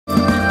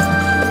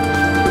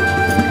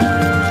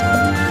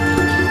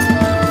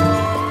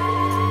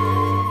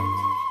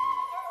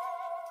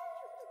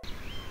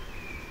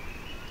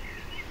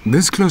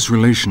This close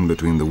relation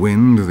between the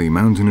wind, the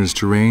mountainous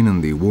terrain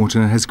and the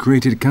water has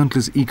created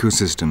countless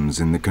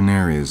ecosystems in the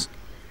Canaries.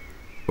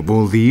 Of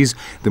all these,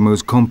 the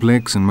most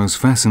complex and most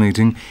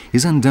fascinating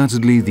is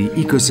undoubtedly the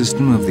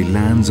ecosystem of the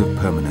lands of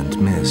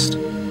permanent mist.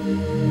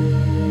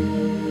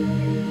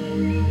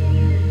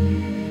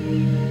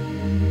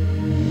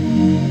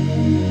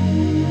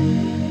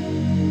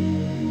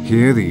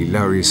 Here the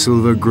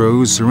laurisilva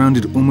grows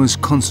surrounded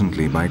almost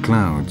constantly by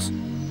clouds.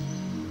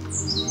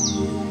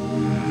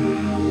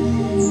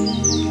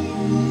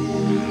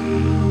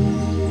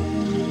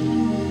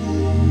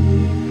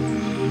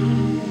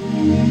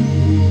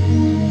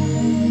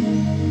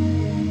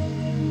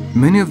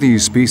 Many of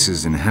these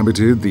species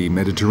inhabited the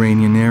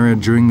Mediterranean era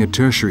during the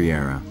Tertiary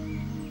era.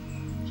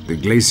 The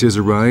glaciers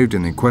arrived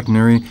in the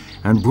Quaternary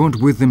and brought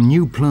with them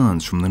new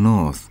plants from the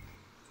north.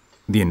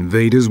 The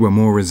invaders were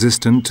more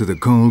resistant to the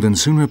cold and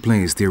soon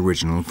replaced the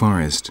original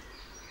forest.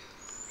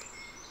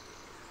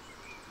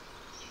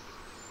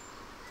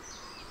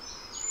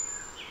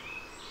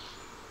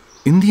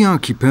 In the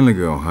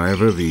archipelago,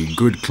 however, the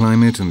good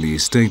climate and the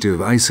state of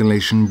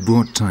isolation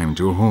brought time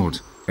to a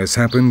halt. As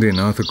happened in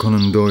Arthur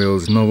Conan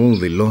Doyle's novel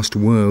The Lost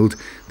World,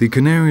 the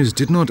Canaries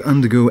did not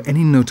undergo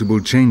any notable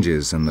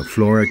changes and the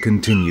flora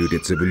continued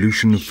its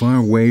evolution far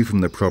away from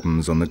the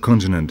problems on the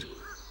continent.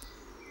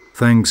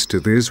 Thanks to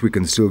this, we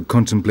can still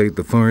contemplate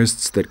the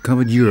forests that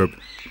covered Europe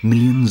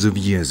millions of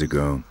years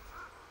ago.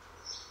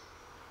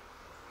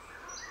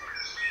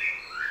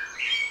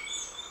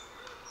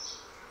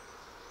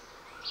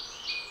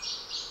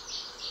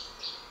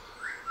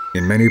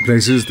 In many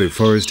places, the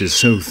forest is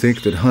so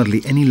thick that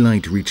hardly any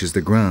light reaches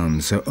the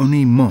ground, so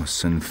only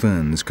moss and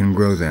ferns can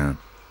grow there.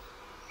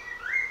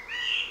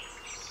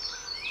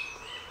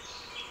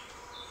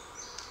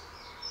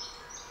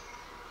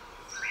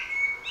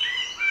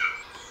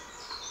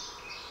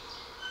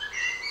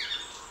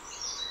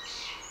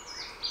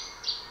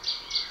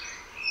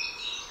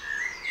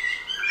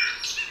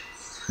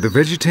 The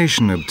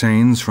vegetation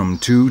obtains from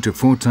 2 to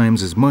 4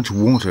 times as much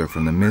water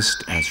from the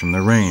mist as from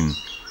the rain.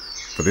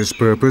 For this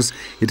purpose,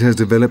 it has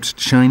developed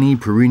shiny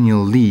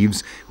perennial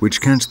leaves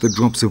which catch the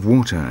drops of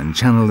water and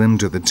channel them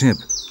to the tip.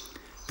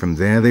 From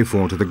there they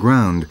fall to the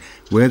ground,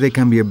 where they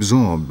can be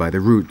absorbed by the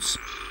roots.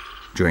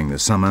 During the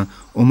summer,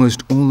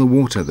 almost all the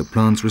water the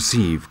plants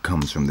receive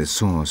comes from this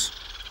source.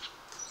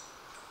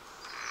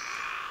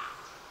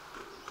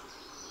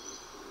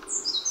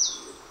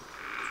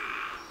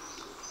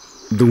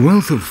 The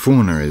wealth of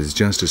fauna is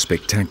just as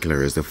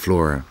spectacular as the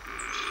flora.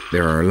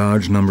 There are a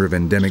large number of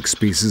endemic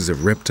species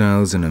of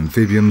reptiles and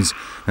amphibians,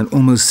 and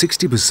almost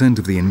 60%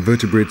 of the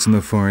invertebrates in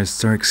the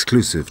forests are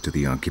exclusive to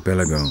the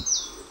archipelago.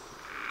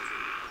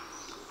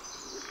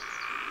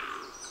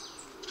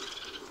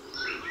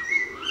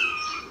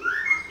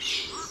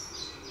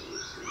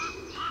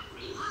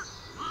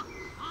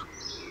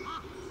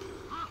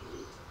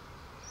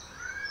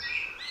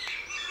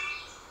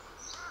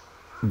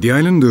 The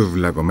island of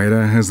La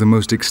Gomera has the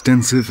most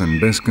extensive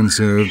and best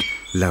conserved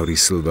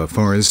laurisilva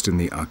forest in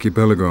the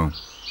archipelago.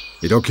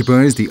 It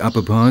occupies the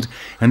upper part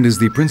and is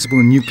the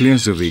principal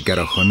nucleus of the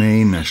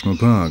Garajonay National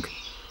Park.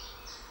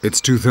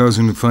 Its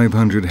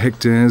 2,500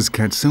 hectares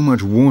catch so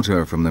much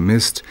water from the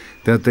mist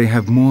that they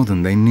have more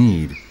than they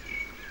need.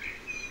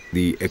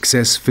 The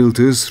excess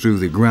filters through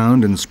the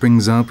ground and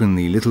springs up in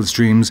the little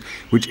streams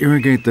which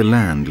irrigate the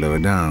land lower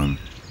down.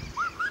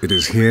 It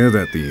is here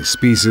that the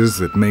species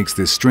that makes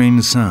this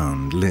strange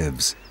sound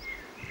lives.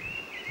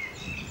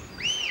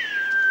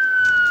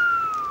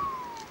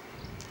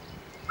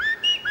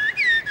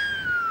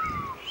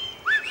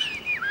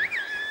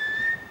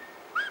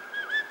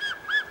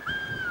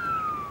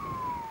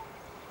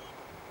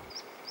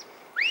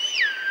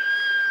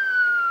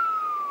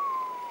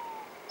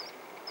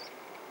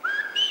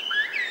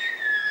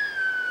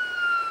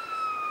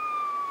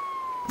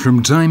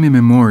 From time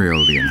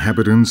immemorial, the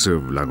inhabitants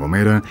of La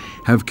Gomera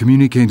have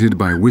communicated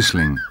by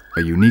whistling,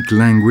 a unique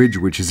language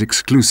which is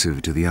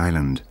exclusive to the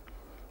island.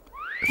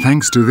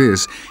 Thanks to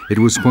this, it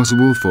was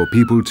possible for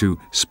people to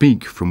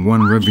speak from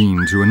one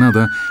ravine to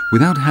another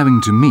without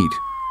having to meet,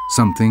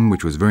 something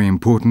which was very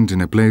important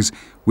in a place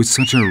with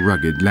such a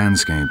rugged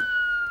landscape.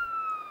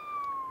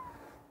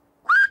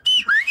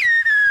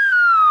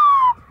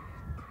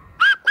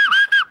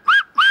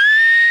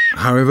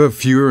 However,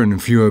 fewer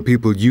and fewer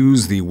people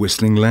use the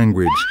whistling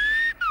language.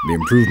 The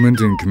improvement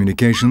in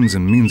communications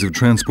and means of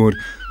transport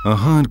are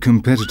hard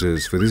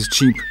competitors for this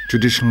cheap,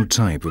 traditional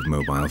type of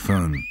mobile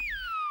phone.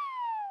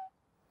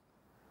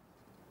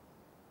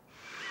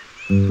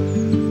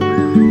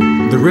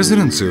 The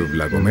residents of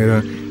La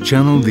Gomera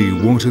channel the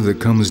water that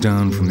comes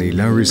down from the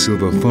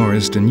laurisilva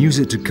forest and use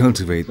it to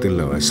cultivate the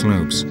lower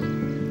slopes.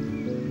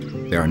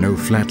 There are no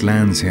flat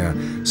lands here,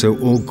 so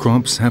all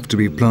crops have to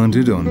be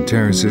planted on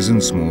terraces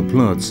and small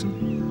plots.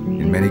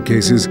 In many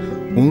cases,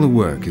 all the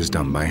work is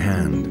done by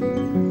hand.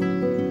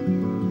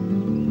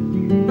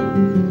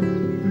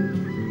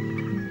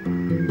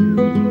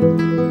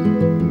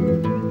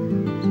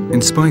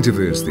 In spite of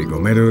this, the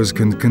Gomeros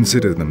can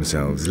consider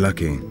themselves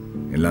lucky.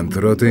 In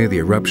Lanzarote, the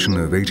eruption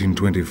of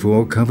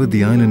 1824 covered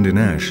the island in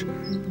ash,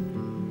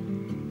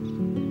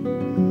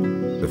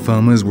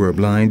 farmers were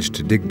obliged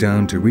to dig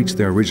down to reach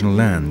their original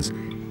lands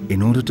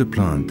in order to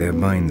plant their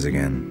vines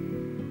again.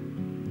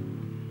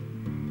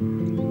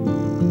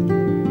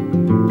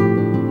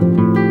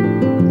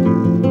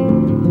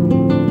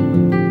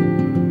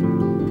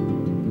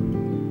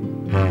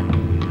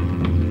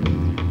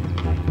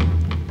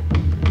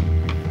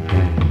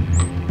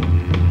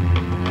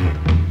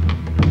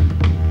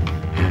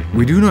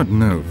 We do not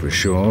know for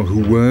sure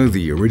who were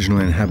the original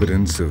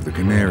inhabitants of the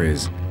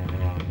Canaries.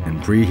 In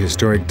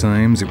prehistoric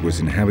times, it was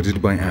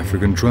inhabited by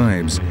African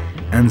tribes,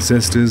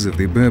 ancestors of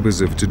the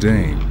Berbers of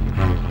today.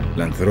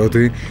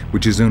 Lanzarote,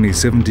 which is only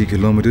 70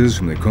 kilometers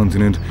from the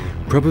continent,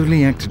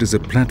 probably acted as a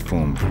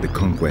platform for the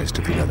conquest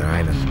of the other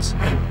islands.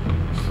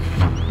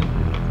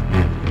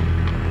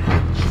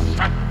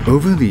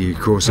 Over the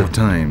course of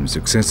time,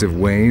 successive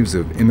waves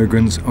of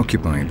immigrants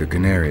occupied the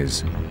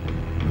Canaries.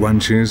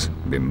 Guanches,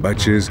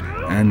 Bimbaches,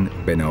 and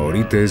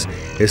Benaorites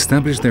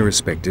established their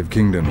respective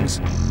kingdoms.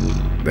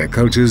 Their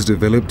cultures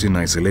developed in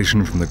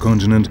isolation from the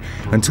continent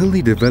until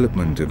the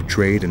development of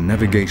trade and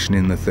navigation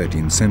in the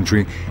 13th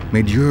century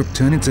made Europe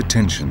turn its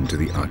attention to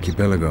the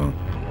archipelago.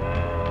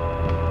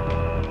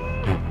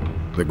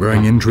 The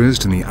growing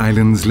interest in the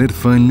islands led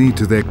finally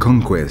to their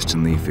conquest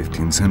in the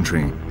 15th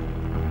century.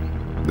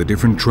 The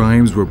different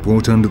tribes were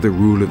brought under the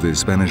rule of the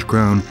Spanish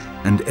crown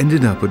and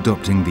ended up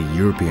adopting the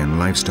European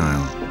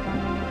lifestyle.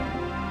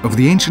 Of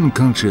the ancient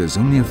cultures,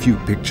 only a few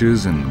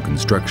pictures and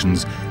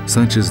constructions,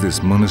 such as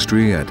this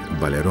monastery at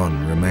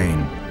Valerón,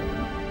 remain.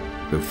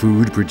 The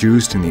food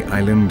produced in the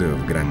island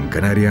of Gran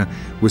Canaria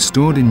was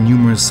stored in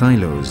numerous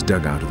silos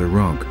dug out of the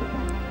rock.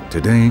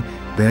 Today,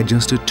 they are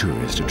just a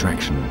tourist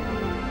attraction.